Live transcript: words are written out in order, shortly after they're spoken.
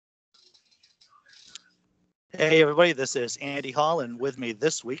Hey everybody, this is Andy Hall, and with me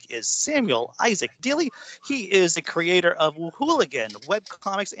this week is Samuel Isaac Dealey. He is the creator of Woohooligan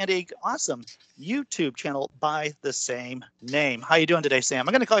webcomics and a awesome YouTube channel by the same name. How you doing today, Sam?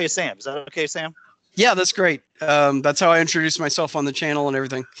 I'm going to call you Sam. Is that okay, Sam? Yeah, that's great. That's how I introduce myself on the channel and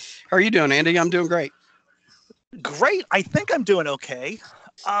everything. How are you doing, Andy? I'm doing great. Great. I think I'm doing okay.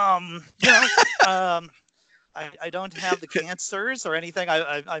 I don't have the cancers or anything.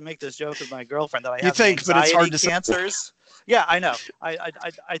 I make this joke with my girlfriend that I have You think, but it's hard to cancers. Say. Yeah, I know. I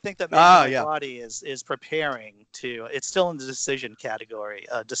think that maybe my body is preparing to. It's still in the decision category,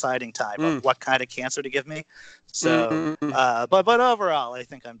 deciding time of what kind of cancer to give me. So, but overall, I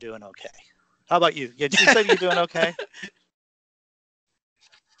think I'm doing okay. How about you? Did you say you're doing okay?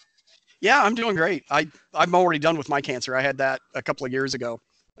 Yeah, I'm doing great. I'm already done with my cancer. I had that a couple of years ago.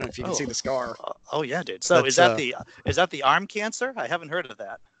 I don't know if you can see the scar. Oh yeah, dude. So is that the arm cancer? I haven't heard of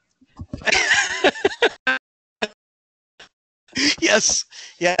that. Yes.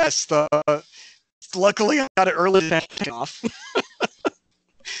 Luckily, I got it early off.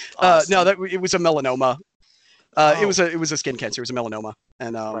 Awesome. No, it was a melanoma. It was a skin cancer. It was a melanoma,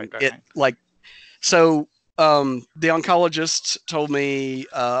 and the oncologist told me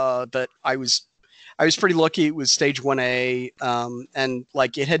that I was pretty lucky. It was stage 1A, and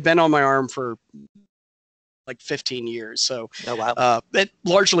like it had been on my arm for like 15 years. So,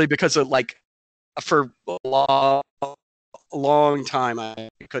 largely because of for a long time I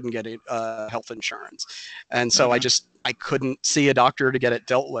couldn't get health insurance, and so I couldn't see a doctor to get it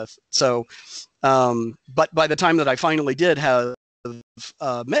dealt with. So, but by the time that I finally did have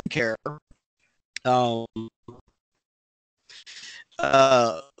Medicare, luckily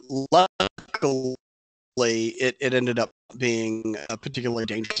it ended up being particularly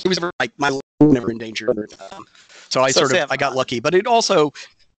dangerous. It was like my life was never endangered, so I got lucky. But it also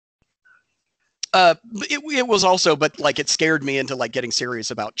it was also, but like it scared me into like getting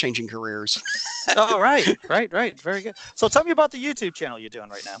serious about changing careers. Oh, right. Very good. So tell me about the YouTube channel you're doing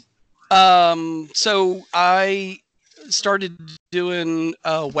right now. So I started doing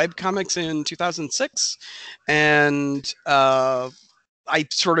webcomics in 2006, and I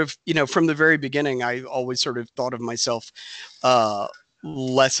sort of, from the very beginning, I always sort of thought of myself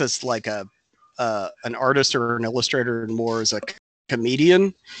less as like an artist or an illustrator and more as a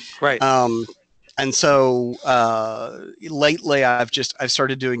comedian. Right. And so lately I've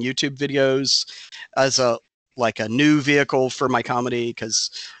started doing YouTube videos as a new vehicle for my comedy,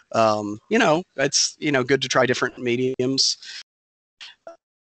 because it's good to try different mediums.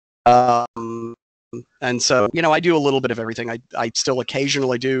 And so, I do a little bit of everything. I still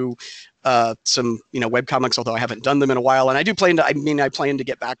occasionally do some, webcomics, although I haven't done them in a while. And I plan to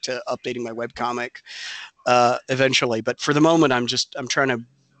get back to updating my webcomic eventually. But for the moment, I'm trying to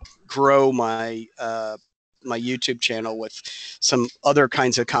grow my my YouTube channel with some other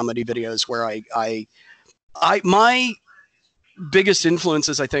kinds of comedy videos where my biggest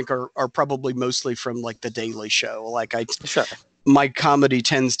influences, I think, are probably mostly from like The Daily Show. My comedy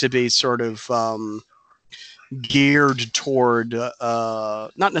tends to be sort of geared toward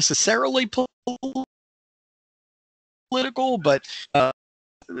not necessarily political, but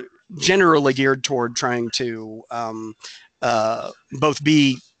generally geared toward trying to both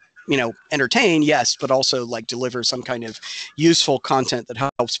be, entertain, yes, but also like deliver some kind of useful content that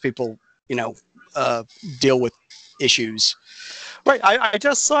helps people, deal with issues. Right. I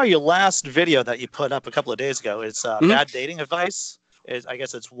just saw your last video that you put up a couple of days ago. It's bad dating advice. I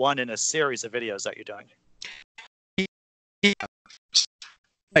guess it's one in a series of videos that you're doing.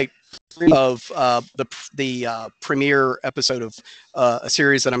 Right. Of the premiere episode of a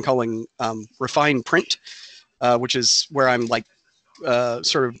series that I'm calling Refined Print, which is where I'm like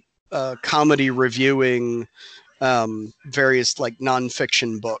sort of comedy reviewing various like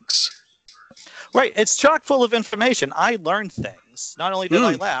nonfiction books. Right. It's chock full of information. I learned things. Not only did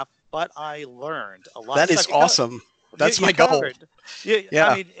I laugh, but I learned a lot. That is awesome. That's my goal. Yeah.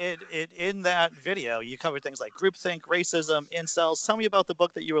 I mean, in that video, you covered things like groupthink, racism, incels. Tell me about the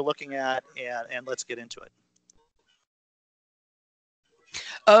book that you were looking at, and let's get into it.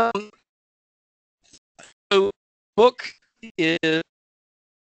 So the book is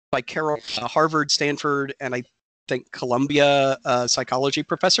by Carol, Harvard, Stanford, and I think Columbia psychology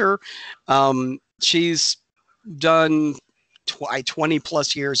professor. She's done 20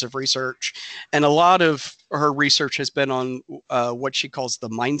 plus years of research, and a lot of her research has been on what she calls the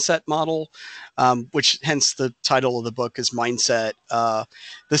mindset model, which hence the title of the book is Mindset.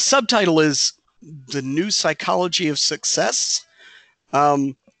 The subtitle is The New Psychology of Success.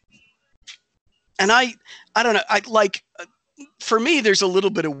 And I don't know, for me, there's a little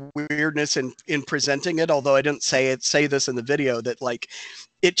bit of weirdness in presenting it, although I didn't say this in the video, that like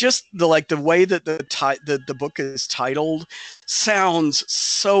it just the way that the book is titled sounds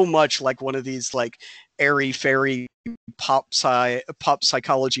so much like one of these like airy fairy pop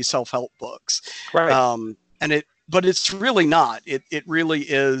psychology self-help books. Right. But it's really not. It really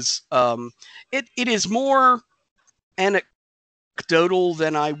is. It is more anecdotal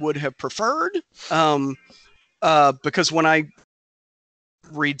than I would have preferred. Because when I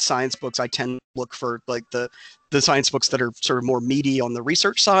read science books, I tend to look for like the science books that are sort of more meaty on the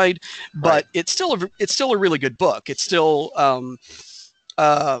research side. But right. it's still a really good book. It's still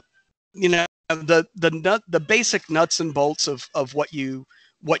the basic nuts and bolts of what you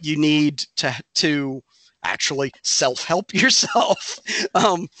need to actually self-help yourself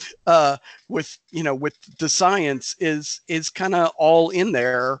with the science is kind of all in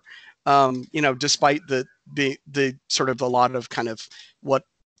there, despite the sort of a lot of kind of what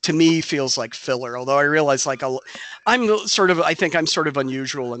to me feels like filler, although I realize like I think I'm sort of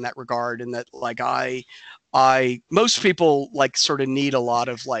unusual in that regard, in that like most people like sort of need a lot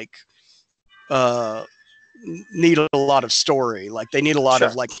of like need a lot of story, like they need a lot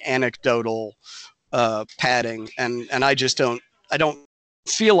of like anecdotal padding, and I don't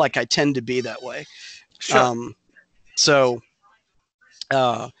feel like I tend to be that way.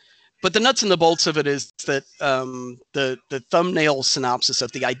 But the nuts and the bolts of it is that the thumbnail synopsis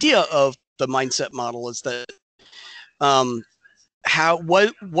of the idea of the mindset model is that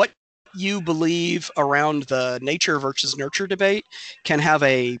what you believe around the nature versus nurture debate can have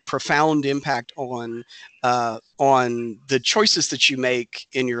a profound impact on the choices that you make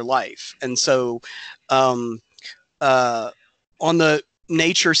in your life. And so on the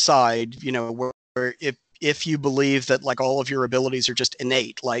nature side, where if you believe that like all of your abilities are just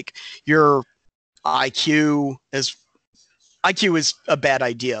innate, like your IQ is a bad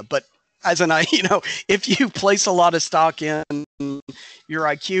idea, but if you place a lot of stock in your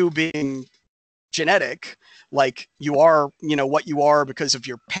IQ being genetic, like you are, what you are because of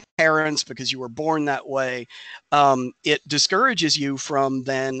your parents, because you were born that way, it discourages you from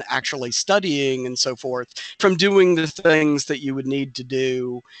then actually studying and so forth, from doing the things that you would need to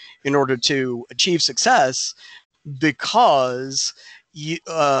do in order to achieve success, because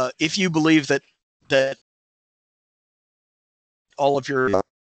if you believe that all of your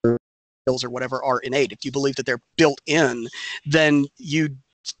skills or whatever are innate, if you believe that they're built in, then you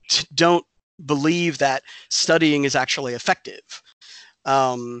don't believe that studying is actually effective.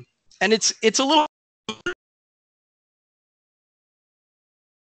 And it's a little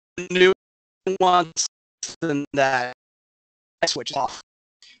nuanced than that, switch off.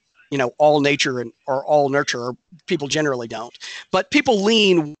 All nature or all nurture, or people generally don't, but people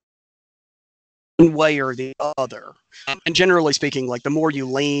lean one way or the other. And generally speaking, like the more you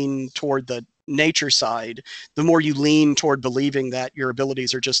lean toward the nature side, the more you lean toward believing that your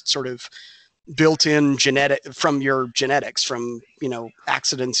abilities are just sort of built in from your genetics, from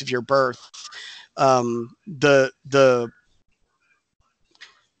accidents of your birth. The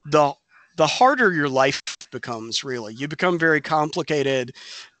harder your life becomes, really. You become very complicated,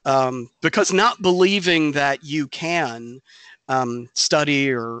 because not believing that you can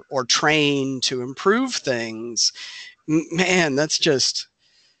study or train to improve things, man, that's just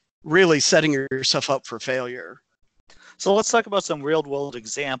really setting yourself up for failure. So let's talk about some real world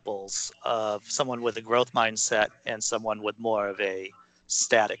examples of someone with a growth mindset and someone with more of a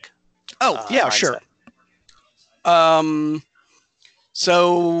static mindset. Sure.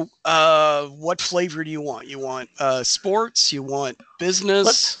 So what flavor do you want? You want sports? You want business?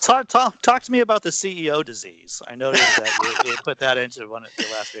 Let's talk to me about the CEO disease. I noticed that you put that into one of your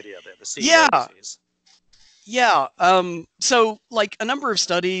last video there, the CEO disease. Yeah. So like a number of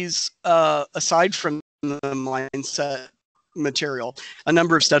studies, aside from the mindset material, a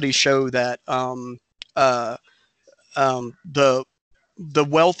number of studies show that the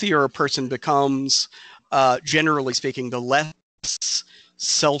wealthier a person becomes, generally speaking, the less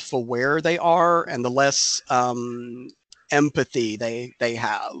self-aware they are and the less empathy they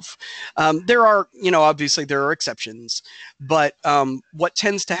have. There are, obviously there are exceptions, but what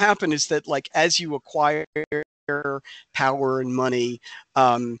tends to happen is that like as you acquire power and money,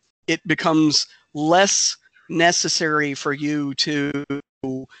 it becomes less necessary for you to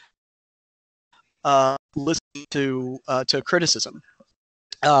listen to criticism.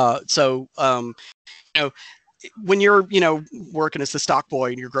 When you're, working as the stock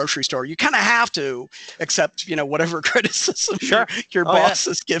boy in your grocery store, you kind of have to accept, whatever criticism your boss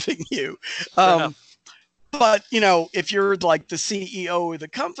is giving you. But, if you're like the CEO of the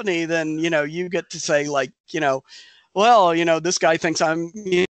company, then, you get to say like, well, this guy thinks I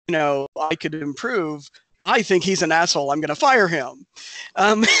could improve. I think he's an asshole. I'm going to fire him.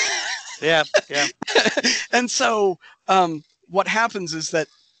 Yeah. And so what happens is that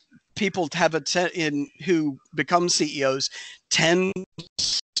people have who become CEOs tend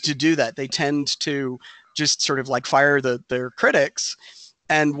to do that. They tend to just sort of like fire their critics.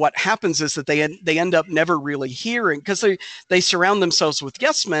 And what happens is that they end up never really hearing, because they surround themselves with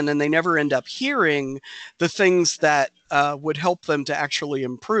yes men, and they never end up hearing the things that would help them to actually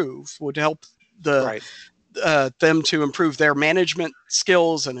improve, would help them to improve their management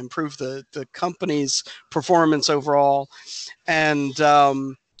skills and improve the company's performance overall. And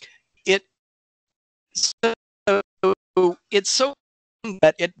it's so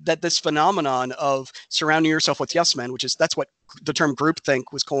that this phenomenon of surrounding yourself with yes men, that's what the term groupthink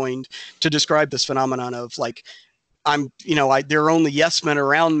was coined to describe this phenomenon of like, there are only yes men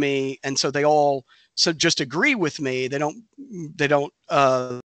around me, and so they all just agree with me. They don't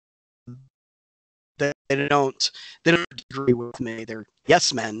agree with me. They're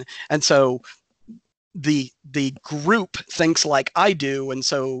yes men, and so the group thinks like I do, and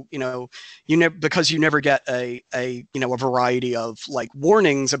so because you never get a variety of like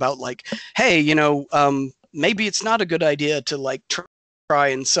warnings about like, hey, maybe it's not a good idea to like try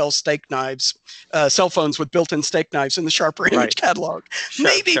and sell steak knives, cell phones with built-in steak knives in the Sharper image catalog.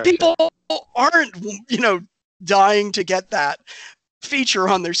 Maybe people aren't dying to get that feature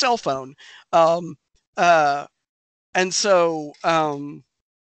on their cell phone, and so.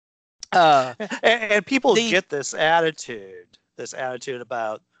 And people get this attitude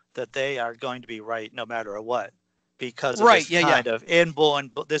about that they are going to be right no matter what, because of this kind of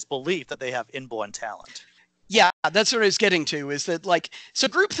this belief that they have inborn talent. Yeah, that's what I was getting to, is that like, so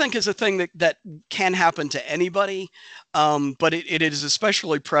groupthink is a thing that can happen to anybody, but it is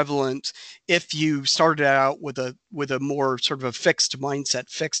especially prevalent if you started out with a more sort of a fixed mindset.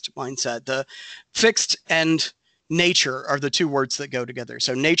 The fixed and nature are the two words that go together.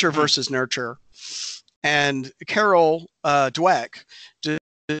 So nature versus nurture. And Carol Dweck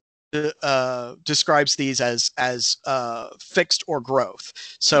describes these as fixed or growth.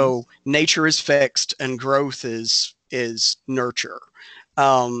 So nature is fixed and growth is nurture.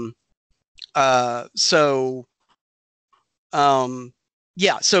 So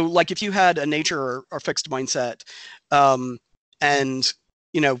like if you had a nature or fixed mindset, and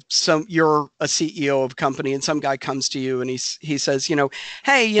you're a CEO of a company, and some guy comes to you and he says,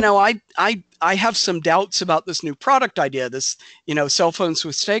 hey, I have some doubts about this new product idea, this, cell phones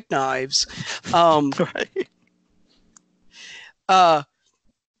with steak knives.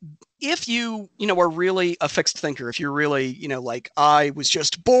 If you, are really a fixed thinker, if you're really, like, I was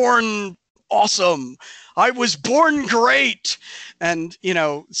just born awesome, I was born great. And,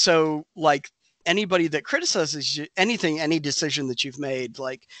 so like, anybody that criticizes you, any decision that you've made,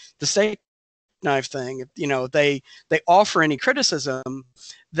 like the steak knife thing, they offer any criticism,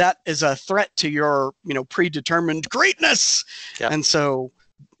 that is a threat to your, predetermined greatness. Yep. And so,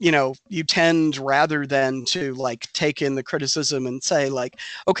 you tend, rather than to like take in the criticism and say like,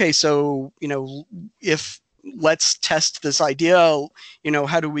 okay, so, if let's test this idea,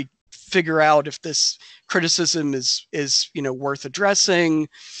 how do we figure out if this criticism is worth addressing?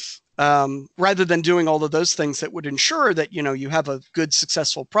 Rather than doing all of those things that would ensure that, you have a good,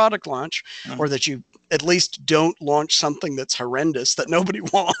 successful product launch, or that you at least don't launch something that's horrendous that nobody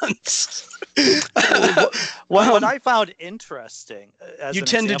wants. What I found interesting, you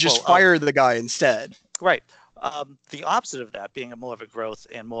tend to just fire the guy instead. Right. The opposite of that, being more of a growth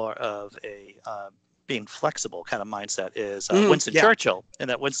and more of a being flexible kind of mindset, is Winston Churchill. And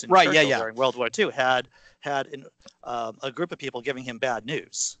that Winston Churchill during World War II had a group of people giving him bad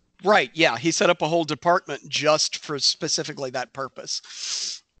news. Right, yeah. He set up a whole department just for specifically that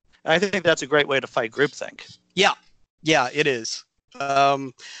purpose. I think that's a great way to fight groupthink. Yeah, it is.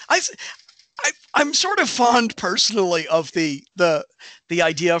 I'm sort of fond personally of the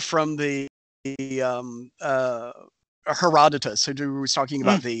idea from the Herodotus, who was talking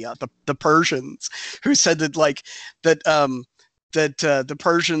about the Persians, who said that the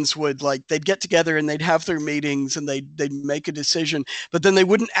Persians would, like, they'd get together and they'd have their meetings and they'd make a decision, but then they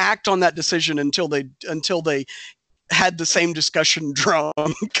wouldn't act on that decision until they had the same discussion drunk.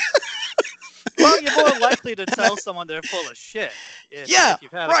 Well, you're more likely to tell someone they're full of shit if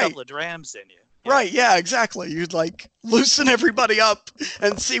you've had a couple of drams in you. Yeah. Right, yeah, exactly. You'd like loosen everybody up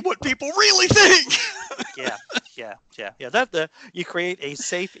and see what people really think. Yeah. That you create a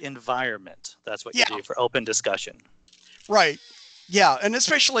safe environment. That's what you do for open discussion. Right. Yeah, and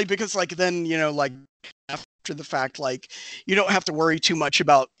especially because, like, then, like, after after the fact, like, you don't have to worry too much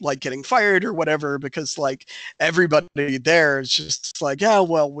about like getting fired or whatever, because like everybody there is just like, yeah,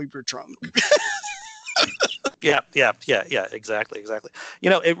 well, we were drunk. Yeah, exactly.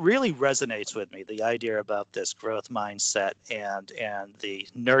 It really resonates with me, the idea about this growth mindset and the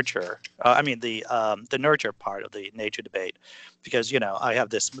nurture. The nurture part of the nature debate, because I have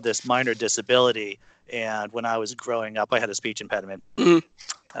this minor disability, and when I was growing up, I had a speech impediment. Mm-hmm.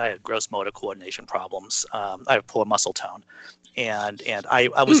 I had gross motor coordination problems. I have poor muscle tone, and I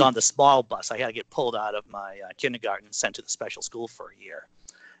was on the small bus. I had to get pulled out of my kindergarten and sent to the special school for a year.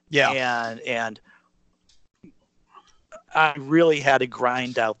 Yeah, and I really had to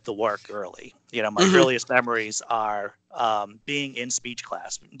grind out the work early. My earliest memories are being in speech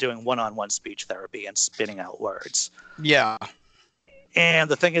class, doing one-on-one speech therapy and spitting out words. Yeah.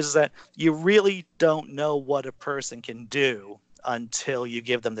 And the thing is that you really don't know what a person can do until you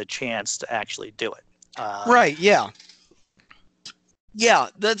give them the chance to actually do it. Right. Yeah. Yeah.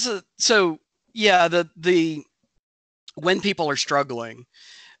 The when people are struggling,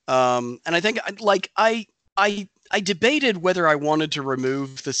 and I think I debated whether I wanted to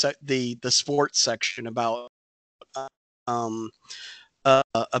remove the sports section about Bobby.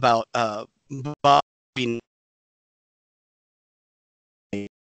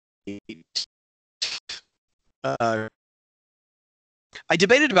 I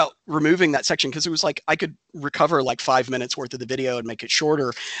debated about removing that section because it was like I could recover like 5 minutes worth of the video and make it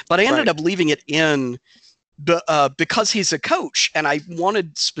shorter, but I ended up leaving it in because he's a coach, and I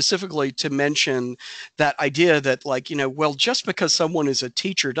wanted specifically to mention that idea that, like, well, just because someone is a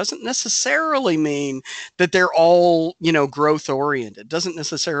teacher doesn't necessarily mean that they're all, growth oriented. Doesn't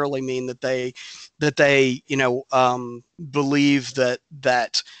necessarily mean that they believe that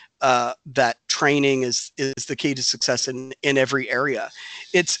training is the key to success in every area.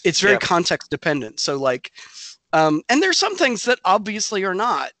 It's very context dependent. So like, and there's some things that obviously are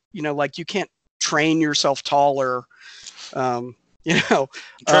not, like you can't train yourself taller, but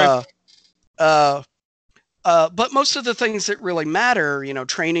most of the things that really matter,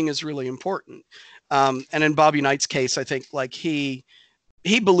 training is really important. And in Bobby Knight's case, I think like he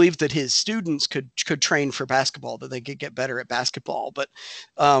believed that his students could train for basketball, that they could get better at basketball, but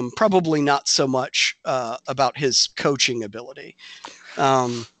probably not so much about his coaching ability.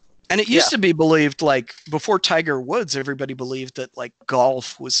 And it used to be believed, like before Tiger Woods, everybody believed that like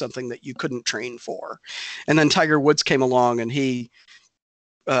golf was something that you couldn't train for. And then Tiger Woods came along and he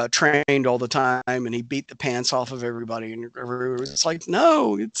trained all the time and he beat the pants off of everybody. And it's like,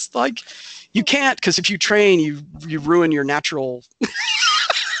 no, it's like you can't, because if you train, you ruin your natural.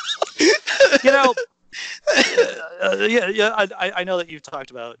 I know that you've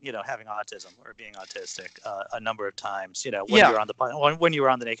talked about having autism or being autistic a number of times. When you were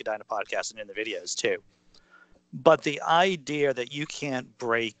on the Naked Diner podcast and in the videos too. But the idea that you can't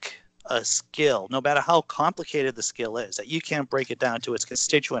break a skill, no matter how complicated the skill is, that you can't break it down to its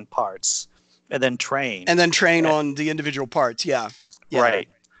constituent parts and then train on the individual parts. Yeah. Right.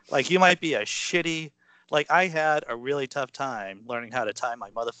 Like you might be a shitty. Like, I had a really tough time learning how to tie my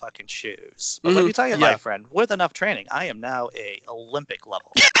motherfucking shoes. But let me tell you, my friend, with enough training, I am now a Olympic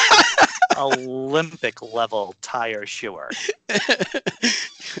level tire shoer.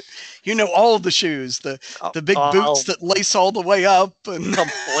 All of the shoes, the big boots that lace all the way up. And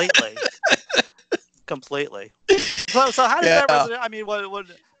Completely. So how does that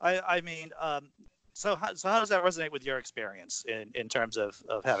resonate? I mean, So how does that resonate with your experience in terms of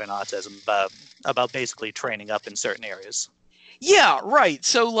having autism, about basically training up in certain areas? Yeah, right.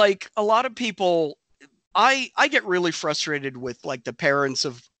 So like a lot of people, I get really frustrated with like the parents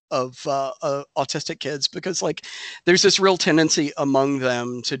of autistic kids, because like there's this real tendency among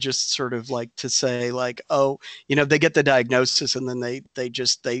them to just sort of like to say like, oh, they get the diagnosis and then they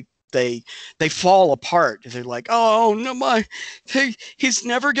fall apart. They're like, oh no, he's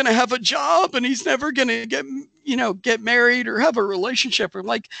never going to have a job and he's never going to get married or have a relationship. I'm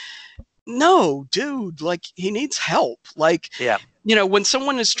like, no, dude, like he needs help. Like, when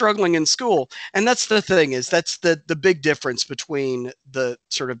someone is struggling in school, and that's the thing, is that's the big difference between the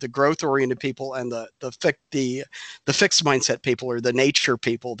sort of the growth oriented people and the fixed mindset people, or the nature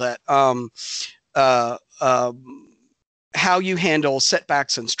people, that how you handle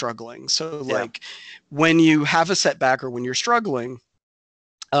setbacks and struggling. So like when you have a setback or when you're struggling,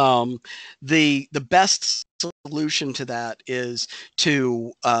 the best solution to that is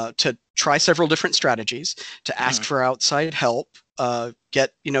to try several different strategies, to ask for outside help,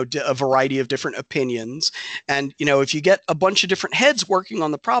 get a variety of different opinions, and if you get a bunch of different heads working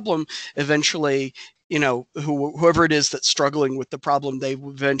on the problem, eventually whoever it is that's struggling with the problem, they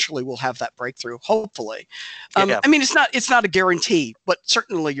eventually will have that breakthrough, hopefully. Yeah. I mean, it's not a guarantee, but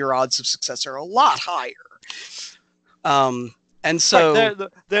certainly your odds of success are a lot higher. And so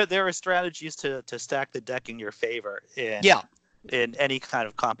there are strategies to stack the deck in your favor in any kind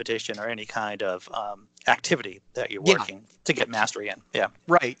of competition or any kind of activity that you're working to get mastery in. Yeah.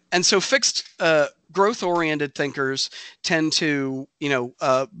 Right. And so fixed growth-oriented thinkers tend to,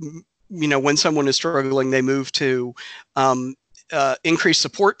 when someone is struggling, they move to increase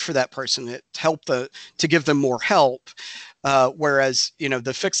support for that person, to give them more help. Whereas,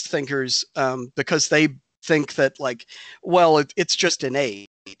 the fixed thinkers, because they think that it's just innate,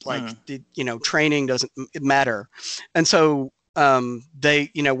 training doesn't matter. And so they,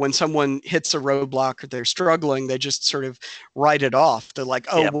 when someone hits a roadblock or they're struggling, they just sort of write it off. They're like,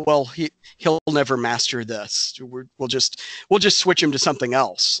 well, he'll never master this. We'll just switch him to something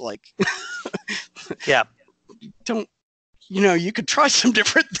else. You could try some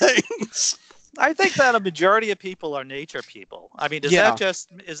different things. I think that a majority of people are nature people. I mean, is that just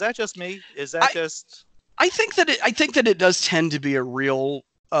me? Is that just? I think that it does tend to be a real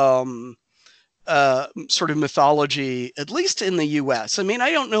sort of mythology, at least in the US. I mean,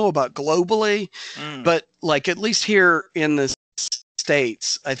 I don't know about globally, but at least here in the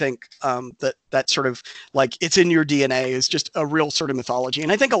States, I think that sort of it's in your DNA is just a real sort of mythology.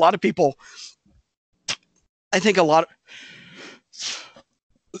 And I think a lot of people,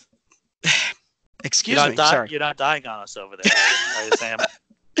 excuse me, sorry. You're not dying on us over there, are you, Sam?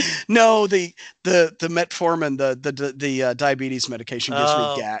 No, the metformin, the diabetes medication gives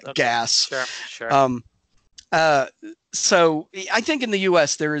me gas. Sure. So I think in the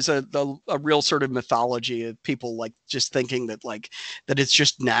U.S. there is a real sort of mythology of people just thinking that that it's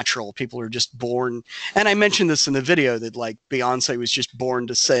just natural. People are just born, and I mentioned this in the video that Beyonce was just born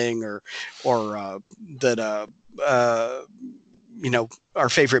to sing, or that our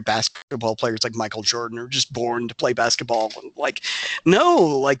favorite basketball players like Michael Jordan are just born to play basketball.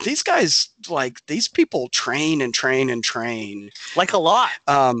 No, these guys, these people train and train and train. A lot.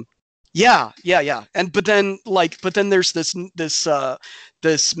 Yeah. But then there's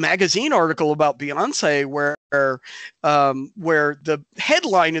this magazine article about Beyonce where the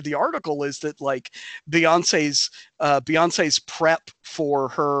headline of the article is that Beyonce's prep for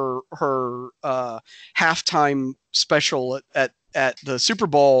her halftime special at the Super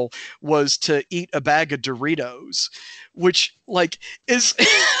Bowl was to eat a bag of Doritos, which is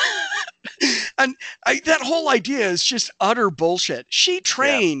and that whole idea is just utter bullshit. She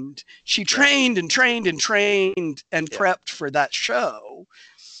trained and prepped for that show.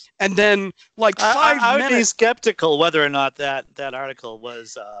 And then 5 minutes. I would be skeptical whether or not that article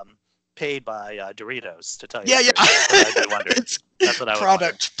was paid by Doritos, to tell you. Yeah. I'd be wondering. That's what I would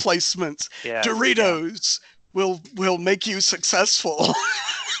product placements. Yeah. Doritos will make you successful.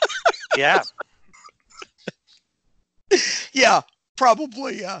 Yeah. Yeah,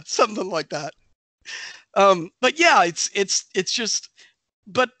 probably. Yeah, something like that. But yeah, it's just,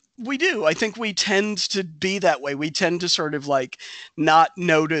 but we do. I think we tend to be that way. We tend to sort of not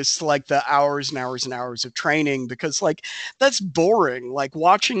notice the hours and hours and hours of training because that's boring.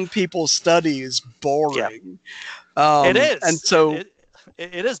 Watching people study is boring. Yeah. It is. And so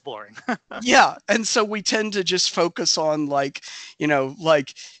it is boring. Yeah. And so we tend to just focus on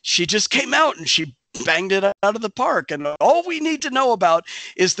she just came out and she banged it out of the park. And all we need to know about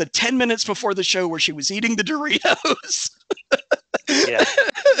is the 10 minutes before the show where she was eating the Doritos.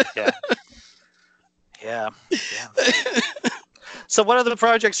 Yeah. So what are the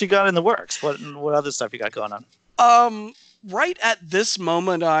projects you got in the works? What other stuff you got going on? Right at this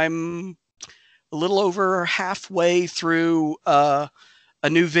moment, I'm a little over halfway through a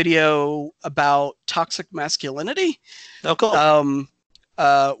new video about toxic masculinity. Oh, cool.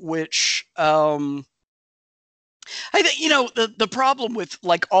 Which I think the problem with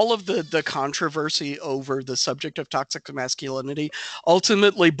all of the controversy over the subject of toxic masculinity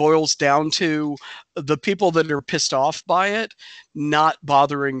ultimately boils down to the people that are pissed off by it not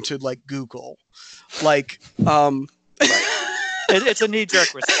bothering to Google. It's a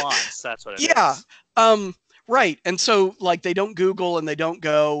knee-jerk response. That's what it is. Right. And so they don't Google and they don't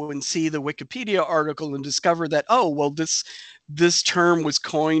go and see the Wikipedia article and discover that, oh, well, this term was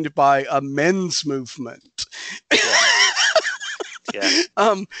coined by a men's movement. Yeah.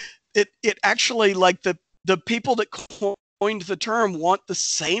 It actually the people that coined the term want the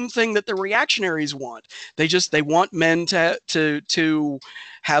same thing that the reactionaries want. They want men to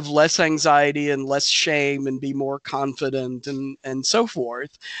have less anxiety and less shame and be more confident and so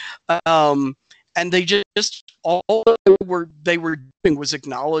forth. and they just all they were doing was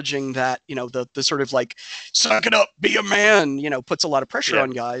acknowledging that, you know, the sort of like, suck it up, be a man, you know, puts a lot of pressure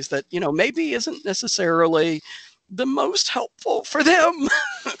on guys that, you know, maybe isn't necessarily the most helpful for them.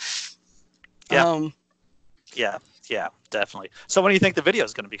 Yeah, definitely. So when do you think the video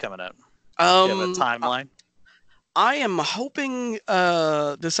is going to be coming out? Do you have a timeline? I am hoping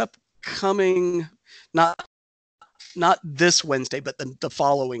this upcoming, not this Wednesday, but the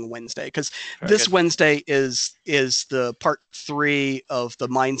following Wednesday, because this Wednesday is the part 3 of the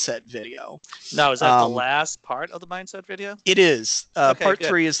mindset video. No, is that the last part of the mindset video? It is. Part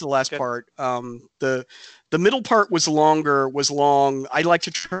 3 is the last part. The middle part was long. I like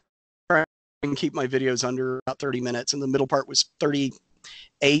to try and keep my videos under about 30 minutes, and the middle part was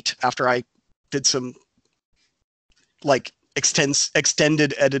 38 after I did some like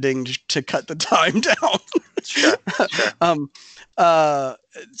extended editing to cut the time down. Sure. But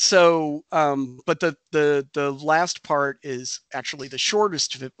the last part is actually the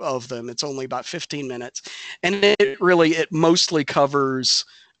shortest of them. It's only about 15 minutes, and it mostly covers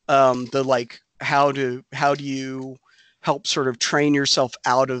the like how do you help sort of train yourself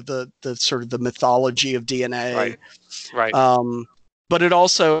out of the sort of the mythology of DNA. Right. But it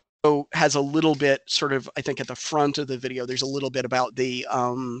also has a little bit sort of, I think at the front of the video, there's a little bit about there's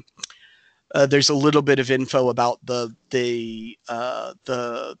a little bit of info about the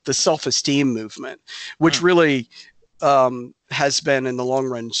self-esteem movement, which really has been in the long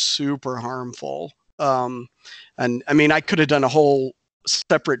run super harmful. And I mean, I could have done a whole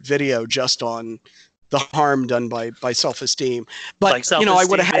separate video just on the harm done by self-esteem, but like you know, I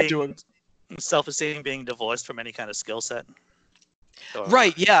would have had to. Self-esteem being divorced from any kind of skill set.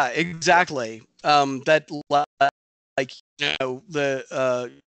 Right. Yeah. Exactly. That like, you know,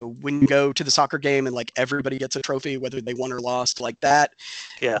 the when you go to the soccer game and like everybody gets a trophy whether they won or lost, like that.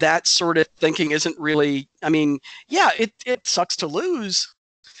 Yeah. That sort of thinking isn't really. I mean, yeah, it sucks to lose,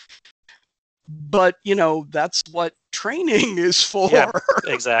 but you know, that's what training is for. Yeah.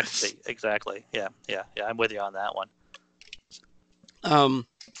 Exactly. Yeah. I'm with you on that one.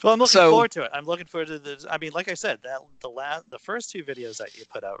 Well, I'm looking forward to it. I'm looking forward to this. I mean, like I said, the first 2 videos that you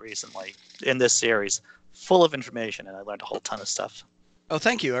put out recently in this series, full of information, and I learned a whole ton of stuff. Oh,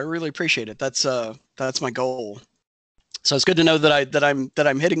 thank you. I really appreciate it. That's my goal. So it's good to know that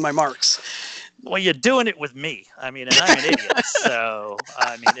I'm hitting my marks. Well, you're doing it with me. I mean, and I'm an idiot. So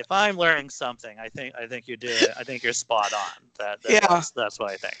I mean, if I'm learning something, I think you're doing it. I think you're spot on. That's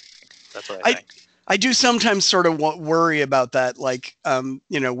what I think. That's what I think. I do sometimes sort of worry about that, like,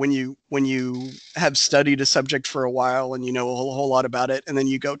 you know, when you have studied a subject for a while and you know a whole lot about it, and then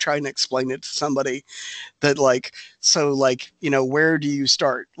you go try and explain it to somebody that like, so like, you know, where do you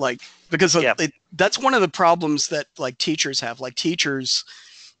start? Like, because that's one of the problems that like teachers have. Like teachers,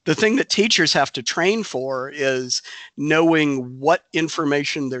 the thing that teachers have to train for is knowing what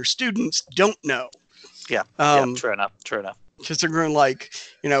information their students don't know. Yeah, true enough. Because they're going like,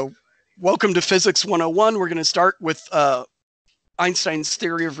 you know, welcome to Physics 101. We're going to start with Einstein's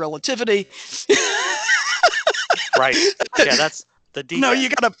theory of relativity. Right. Yeah, that's the deep. No, you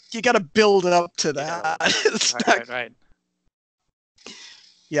gotta build up to that. Right.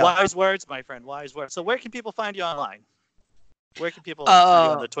 Yeah. Wise words, my friend. Wise words. So where can people find you online? Where can people find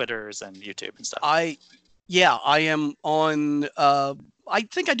you on the Twitters and YouTube and stuff? I am on. I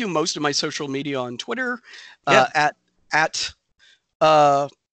think I do most of my social media on Twitter. At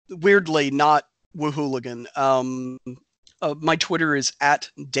weirdly not Woohooligan. My Twitter is at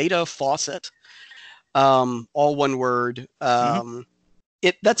Data Fawcett. All one word.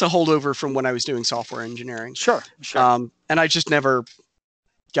 That's a holdover from when I was doing software engineering. Sure. And I just never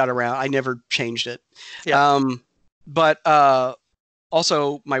got around. I never changed it. Yeah. But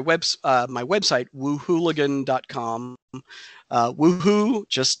also my website, woohooligan.com. Woohoo,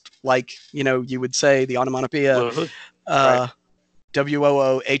 just like, you know, you would say the onomatopoeia. Right.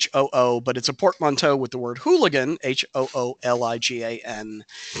 WOOHOO, but it's a portmanteau with the word hooligan,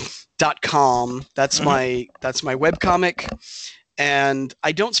 HOOLIGAN.com. That's my webcomic. And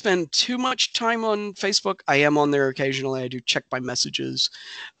I don't spend too much time on Facebook. I am on there occasionally. I do check my messages.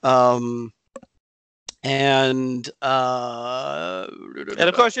 And of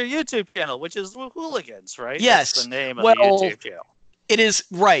course your YouTube channel, which is Woohooligans, right? Yes. That's the name of the YouTube channel. It is,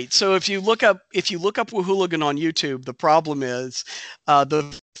 right. So if you look up Woohooligan on YouTube, the problem is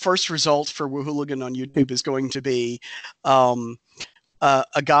the first result for Woohooligan on YouTube is going to be a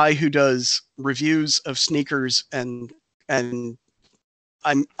guy who does reviews of sneakers and I'm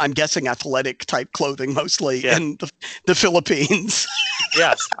guessing athletic type clothing mostly in the Philippines.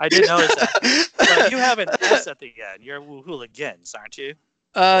 Yes, I did notice that. But you have an S at the end. You're Woohooligans, aren't you?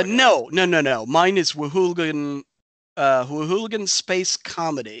 No. Mine is Woohooligan Space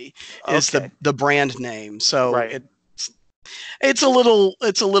Comedy is the brand name. So it's a little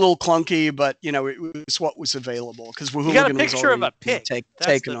clunky, but it was what was available because Woohooligan was already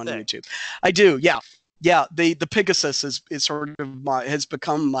taken on YouTube. I do, yeah. Yeah, the Pegasus is sort of has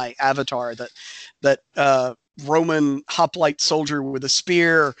become my avatar. That Roman hoplite soldier with a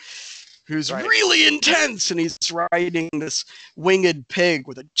spear, who's really intense, and he's riding this winged pig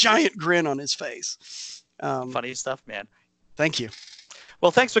with a giant grin on his face. Funny stuff, man. Thank you.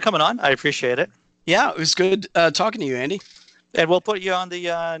 Well, thanks for coming on. I appreciate it. Yeah, it was good talking to you, Andy. And we'll put you on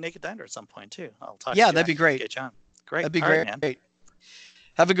the Naked Diner at some point too. I'll talk. Yeah, that'd be great. Get you on. Great. That'd be great, man.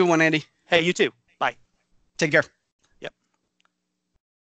 Have a good one, Andy. Hey, you too. Bye. Take care.